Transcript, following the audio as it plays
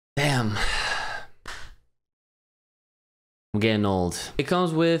Damn. I'm getting old. It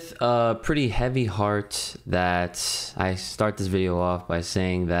comes with a pretty heavy heart that I start this video off by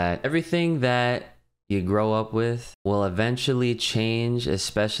saying that everything that you grow up with will eventually change,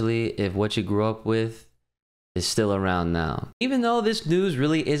 especially if what you grew up with is still around now. Even though this news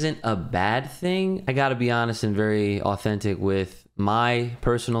really isn't a bad thing, I gotta be honest and very authentic with my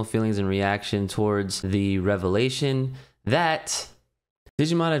personal feelings and reaction towards the revelation that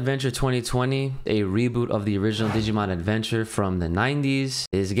Digimon Adventure 2020, a reboot of the original Digimon Adventure from the 90s,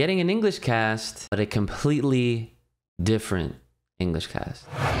 is getting an English cast, but a completely different English cast.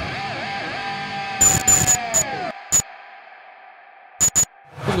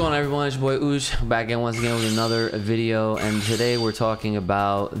 What's going on, everyone? It's your boy Uchi, back again once again with another video, and today we're talking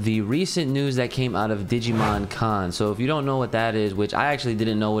about the recent news that came out of Digimon Con. So if you don't know what that is, which I actually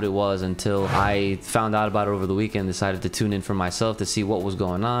didn't know what it was until I found out about it over the weekend, decided to tune in for myself to see what was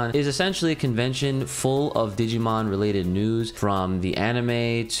going on, is essentially a convention full of Digimon related news, from the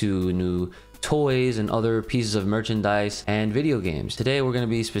anime to new toys and other pieces of merchandise and video games. Today we're going to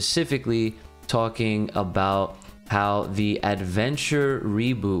be specifically talking about how the Adventure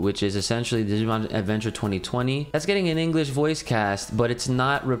reboot, which is essentially Digimon Adventure 2020, that's getting an English voice cast, but it's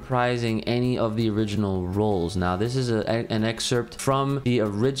not reprising any of the original roles. Now, this is an excerpt from the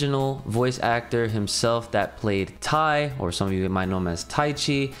original voice actor himself that played Tai, or some of you might know him as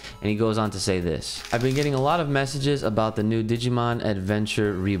Taichi, and he goes on to say this: I've been getting a lot of messages about the new Digimon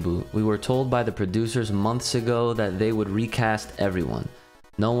Adventure reboot. We were told by the producers months ago that they would recast everyone.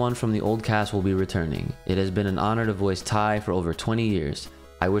 No one from the old cast will be returning. It has been an honor to voice Tai for over 20 years.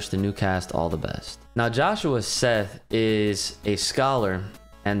 I wish the new cast all the best. Now, Joshua Seth is a scholar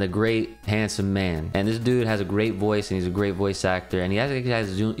and a great handsome man, and this dude has a great voice and he's a great voice actor, and he has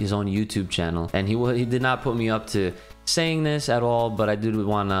his own YouTube channel, and he did not put me up to saying this at all, but I did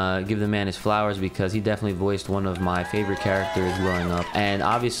want to give the man his flowers because he definitely voiced one of my favorite characters growing up. And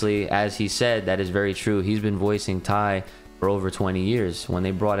obviously, as he said, that is very true. He's been voicing Tai for over 20 years. When they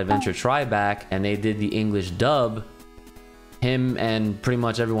brought Adventure Tri back and they did the English dub, him and pretty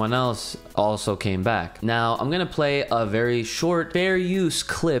much everyone else also came back. Now, I'm gonna play a very short fair use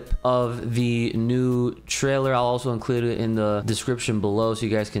clip of the new trailer. I'll also include it in the description below so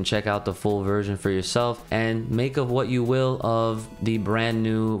you guys can check out the full version for yourself and make of what you will of the brand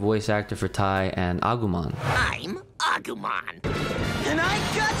new voice actor for Tai and Agumon. I'm Agumon, and I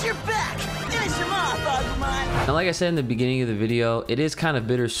got your back. Finish him off, Agumon. Now, like I said in the beginning of the video, it is kind of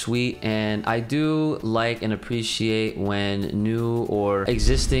bittersweet, and I do like and appreciate when new or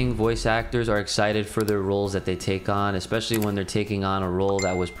existing voice actors are excited for their roles that they take on, especially when they're taking on a role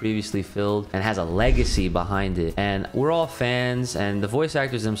that was previously filled and has a legacy behind it. And we're all fans, and the voice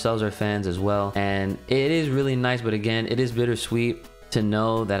actors themselves are fans as well, and it is really nice, but again, it is bittersweet to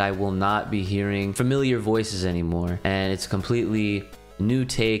know that I will not be hearing familiar voices anymore, and it's a completely new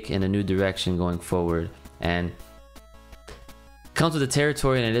take and a new direction going forward, and it comes with the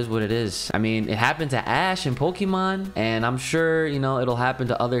territory, and it is what it is. I mean, it happened to Ash in Pokemon, and I'm sure, you know, it'll happen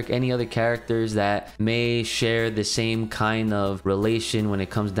to any other characters that may share the same kind of relation when it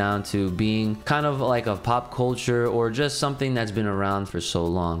comes down to being kind of like a pop culture or just something that's been around for so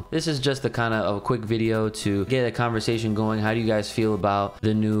long. This is just a quick video to get a conversation going. How do you guys feel about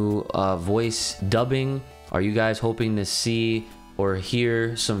the new voice dubbing? Are you guys hoping to see or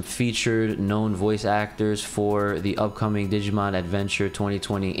hear some featured known voice actors for the upcoming Digimon Adventure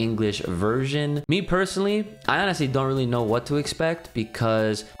 2020 English version? Me personally, I honestly don't really know what to expect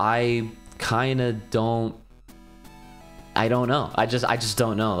because I don't know. I just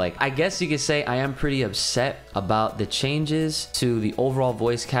don't know. Like, I guess you could say I am pretty upset about the changes to the overall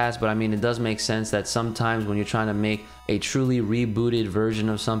voice cast, but I mean, it does make sense that sometimes when you're trying to make a truly rebooted version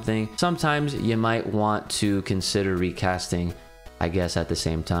of something, sometimes you might want to consider recasting, I guess, at the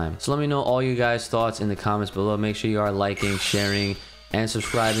same time. So let me know all you guys' thoughts in the comments below. Make sure you are liking, sharing, and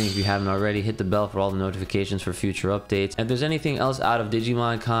subscribing if you haven't already. Hit the bell for all the notifications for future updates. And if there's anything else out of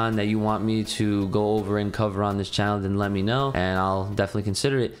Digimon Con that you want me to go over and cover on this channel, then let me know, and I'll definitely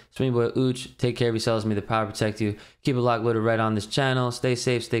consider it. It's me, boy Uchi. Take care of yourselves. May the power protect you. Keep it locked, loaded, right on this channel. Stay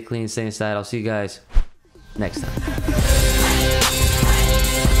safe, stay clean, stay inside. I'll see you guys next time.